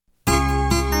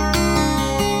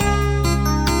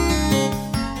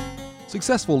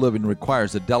Successful living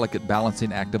requires a delicate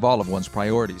balancing act of all of one's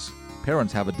priorities.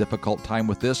 Parents have a difficult time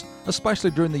with this, especially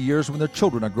during the years when their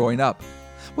children are growing up.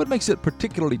 What makes it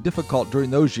particularly difficult during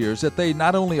those years is that they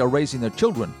not only are raising their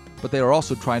children, but they are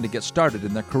also trying to get started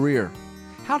in their career.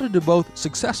 How to do both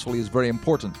successfully is very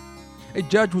important. A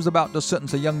judge was about to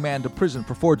sentence a young man to prison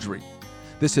for forgery.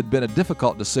 This had been a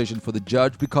difficult decision for the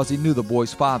judge because he knew the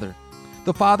boy's father.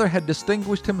 The father had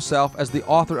distinguished himself as the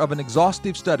author of an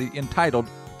exhaustive study entitled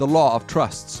The Law of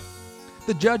Trusts.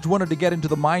 The judge wanted to get into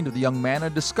the mind of the young man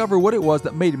and discover what it was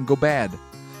that made him go bad.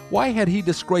 Why had he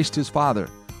disgraced his father?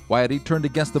 Why had he turned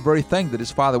against the very thing that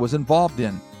his father was involved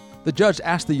in? The judge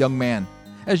asked the young man,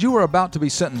 "As you are about to be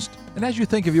sentenced, and as you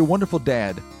think of your wonderful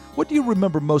dad, what do you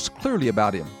remember most clearly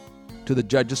about him?" To the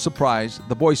judge's surprise,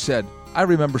 the boy said, "I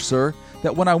remember, sir,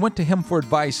 that when I went to him for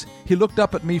advice, he looked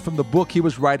up at me from the book he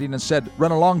was writing and said,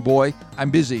 'Run along, boy,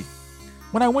 I'm busy.'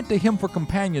 When I went to him for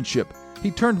companionship, he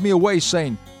turned me away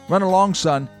saying, 'Run along,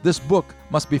 son, this book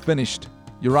must be finished.'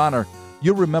 Your Honor,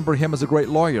 you remember him as a great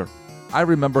lawyer. I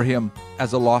remember him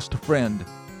as a lost friend."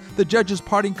 The judge's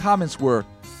parting comments were,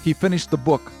 "He finished the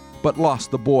book, but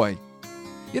lost the boy."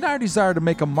 In our desire to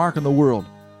make a mark in the world,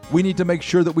 we need to make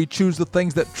sure that we choose the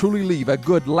things that truly leave a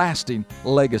good, lasting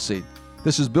legacy.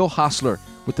 This is Bill Hostler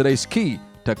with today's Key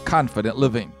to Confident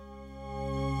Living.